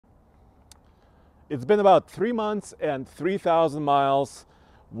It's been about 3 months and 3,000 miles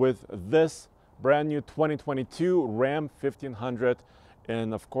with this brand new 2022 Ram 1500.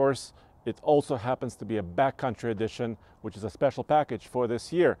 And of course, it also happens to be a backcountry edition, which is a special package for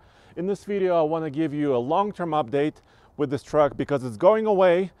this year. In this video, I want to give you a long-term update with this truck because it's going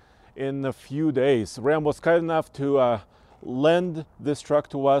away in a few days. Ram was kind enough to lend this truck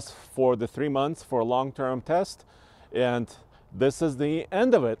to us for the 3 months for a long-term test. And this is the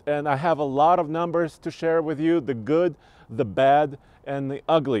end of it. And I have a lot of numbers to share with you, the good, the bad, and the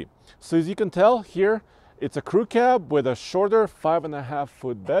ugly. So as you can tell here, it's a crew cab with a shorter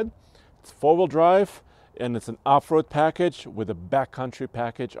 5.5-foot bed. It's 4-wheel drive, and it's an off-road package with a backcountry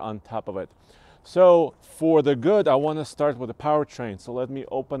package on top of it. So for the good, I want to start with the powertrain. So let me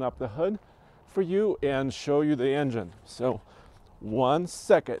open up the hood for you and show you the engine. So 1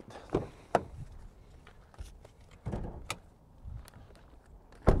 second.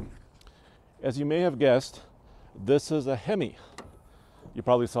 As you may have guessed, this is a Hemi. You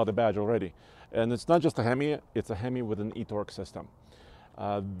probably saw the badge already. And it's not just a Hemi, it's a Hemi with an e-torque system.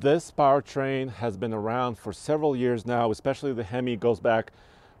 This powertrain has been around for several years now, especially the Hemi goes back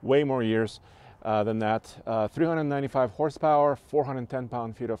way more years than that. 395 horsepower, 410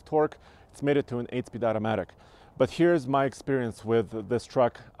 pound-feet of torque. It's made it to an 8-speed automatic. But here's my experience with this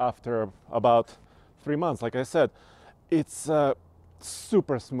truck after about 3 months. Like I said, it's a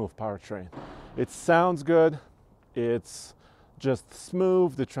super smooth powertrain. It sounds good. It's just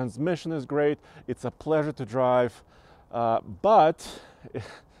smooth. The transmission is great. It's a pleasure to drive. But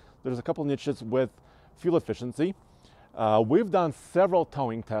there's a couple niches with fuel efficiency. We've done several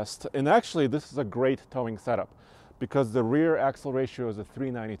towing tests, and actually this is a great towing setup because the rear axle ratio is a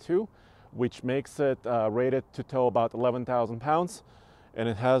 392, which makes it rated to tow about 11,000 pounds, and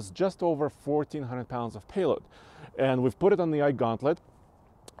it has just over 1,400 pounds of payload. And we've put it on the iGauntlet,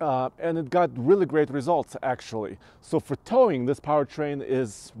 and it got really great results actually. So for towing, this powertrain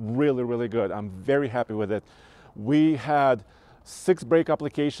is really, really good. I'm very happy with it. We had 6 brake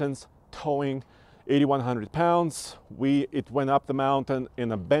applications towing 8,100 pounds. It went up the mountain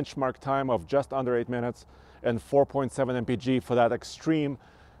in a benchmark time of just under 8 minutes and 4.7 mpg for that extreme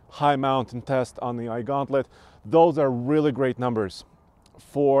high mountain test on the iGauntlet. Those are really great numbers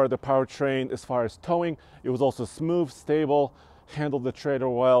for the powertrain. As far as towing, it was also smooth, stable, handled the trailer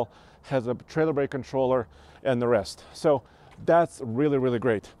well, has a trailer brake controller, and the rest. So that's really, really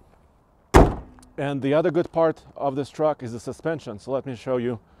great. And the other good part of this truck is the suspension. So let me show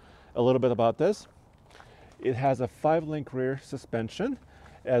you a little bit about this. It has a 5-link rear suspension,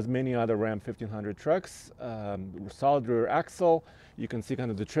 as many other Ram 1500 trucks. Solid rear axle. You can see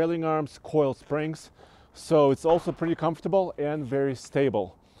kind of the trailing arms, coil springs. So it's also pretty comfortable and very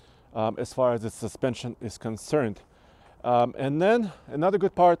stable as far as the suspension is concerned. And then another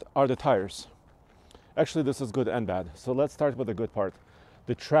good part are the tires. Actually, this is good and bad. So let's start with the good part.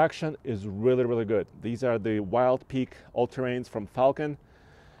 The traction is really, really good. These are the Wild Peak all-terrains from Falcon.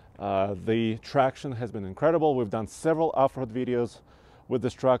 The traction has been incredible. We've done several off-road videos with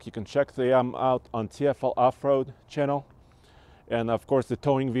this truck. You can check them out on TFL Off-Road channel. And of course, the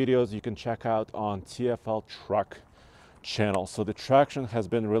towing videos you can check out on TFL Truck channel. So the traction has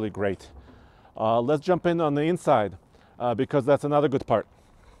been really great. Let's jump in on the inside because that's another good part.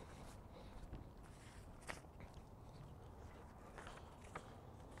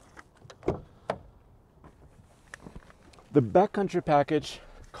 The backcountry package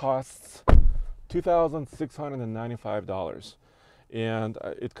costs $2,695, and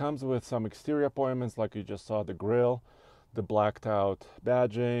it comes with some exterior appointments like you just saw, the grille, the blacked out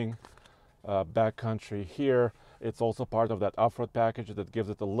badging, backcountry here. It's also part of that off-road package that gives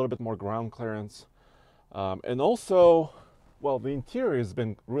it a little bit more ground clearance. And also, well, the interior has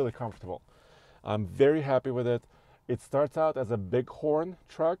been really comfortable. I'm very happy with it. It starts out as a bighorn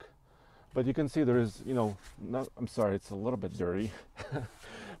truck, but you can see there is, I'm sorry, it's a little bit dirty,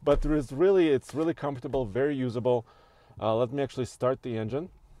 but it's really comfortable, very usable. Let me actually start the engine.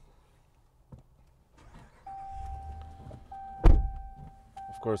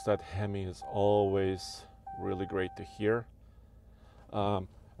 Of course, that Hemi is always really great to hear. A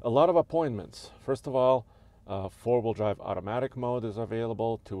lot of appointments. First of all, 4-wheel drive automatic mode is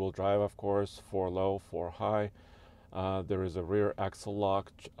available, 2-wheel drive, of course, 4 low, 4 high. There is a rear axle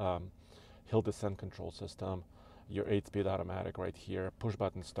lock, hill descent control system, your 8-speed automatic right here, push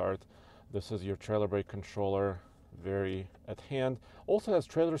button start. This is your trailer brake controller, very at hand. Also has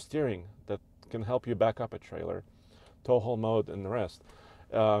trailer steering that can help you back up a trailer, tow haul mode, and the rest.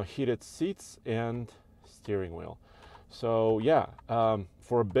 Heated seats and steering wheel. So yeah,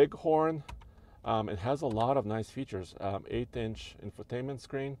 for a bighorn, it has a lot of nice features. 8-inch infotainment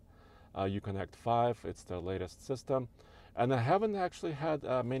screen, Uconnect 5. It's the latest system, and I haven't actually had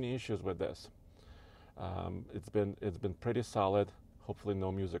many issues with this. It's been pretty solid. Hopefully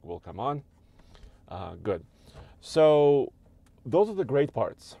no music will come on. Good. So those are the great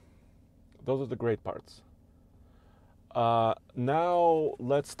parts. Those are the great parts. Now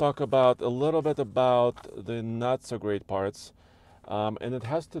let's talk about a little bit about the not so great parts, and it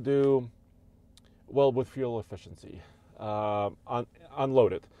has to do, well, with fuel efficiency.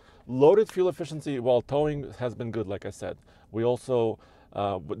 Unloaded. Loaded fuel efficiency while towing has been good, like I said. We also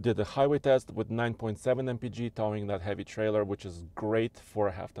did a highway test with 9.7 mpg towing that heavy trailer, which is great for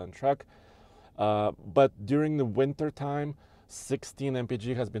a half-ton truck. But during the winter time, 16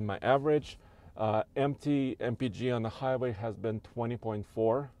 mpg has been my average. Empty mpg on the highway has been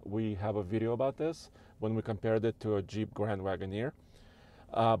 20.4. We have a video about this when we compared it to a Jeep Grand Wagoneer.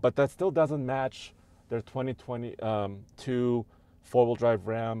 But that still doesn't match their 2022 four-wheel drive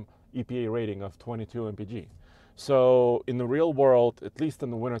Ram EPA rating of 22 mpg. So in the real world, at least in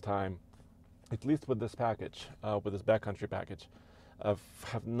the wintertime, at least with this package, with this backcountry package, have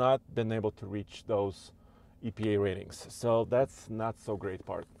not been able to reach those EPA ratings. So that's not so great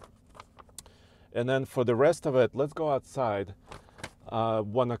part. And then for the rest of it, let's go outside.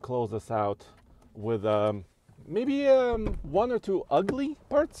 Want to close this out with maybe one or two ugly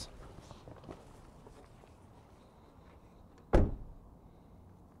parts.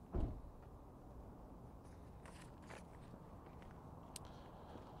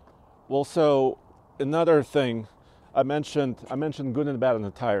 Well, so another thing, I mentioned good and bad on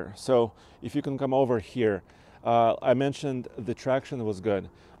the tire. So if you can come over here, I mentioned the traction was good,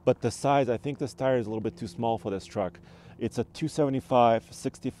 but the size, I think this tire is a little bit too small for this truck. It's a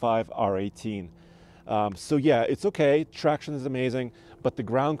 275/65 R18. So yeah, it's okay. Traction is amazing, but the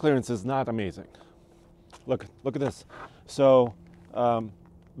ground clearance is not amazing. Look at this. So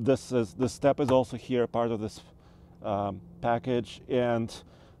this step is also here, part of this package, and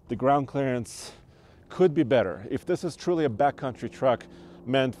the ground clearance could be better. If this is truly a backcountry truck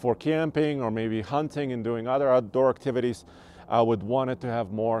meant for camping or maybe hunting and doing other outdoor activities, I would want it to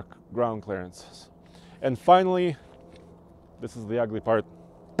have more ground clearances. And finally, this is the ugly part.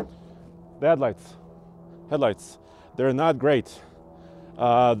 The headlights. They're not great.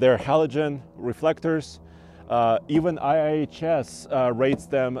 They're halogen reflectors. Even IIHS rates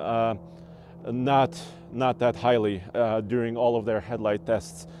them not that highly during all of their headlight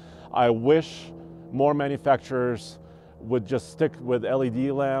tests. I wish more manufacturers would just stick with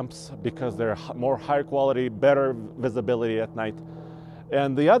LED lamps because they're more high quality, better visibility at night.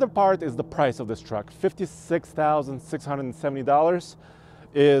 And the other part is the price of this truck. $56,670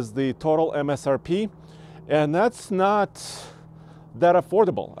 is the total MSRP, and that's not that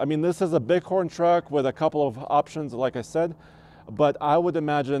affordable. I mean, this is a bighorn truck with a couple of options, like I said, but I would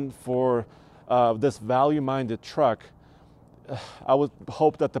imagine for this value-minded truck, I would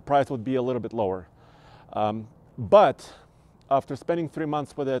hope that the price would be a little bit lower. But after spending 3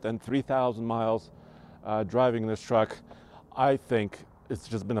 months with it and 3,000 miles driving this truck, I think it's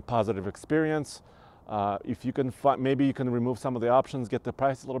just been a positive experience. If you can maybe you can remove some of the options, get the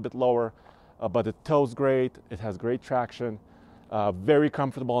price a little bit lower, but it tows great, it has great traction, very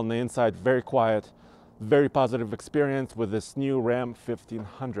comfortable on the inside, very quiet, very positive experience with this new Ram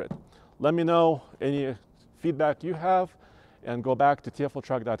 1500. Let me know any feedback you have, and go back to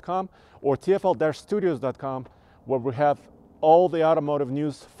tfltruck.com or tfl-studios.com, where we have all the automotive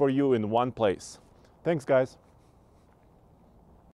news for you in one place. Thanks, guys.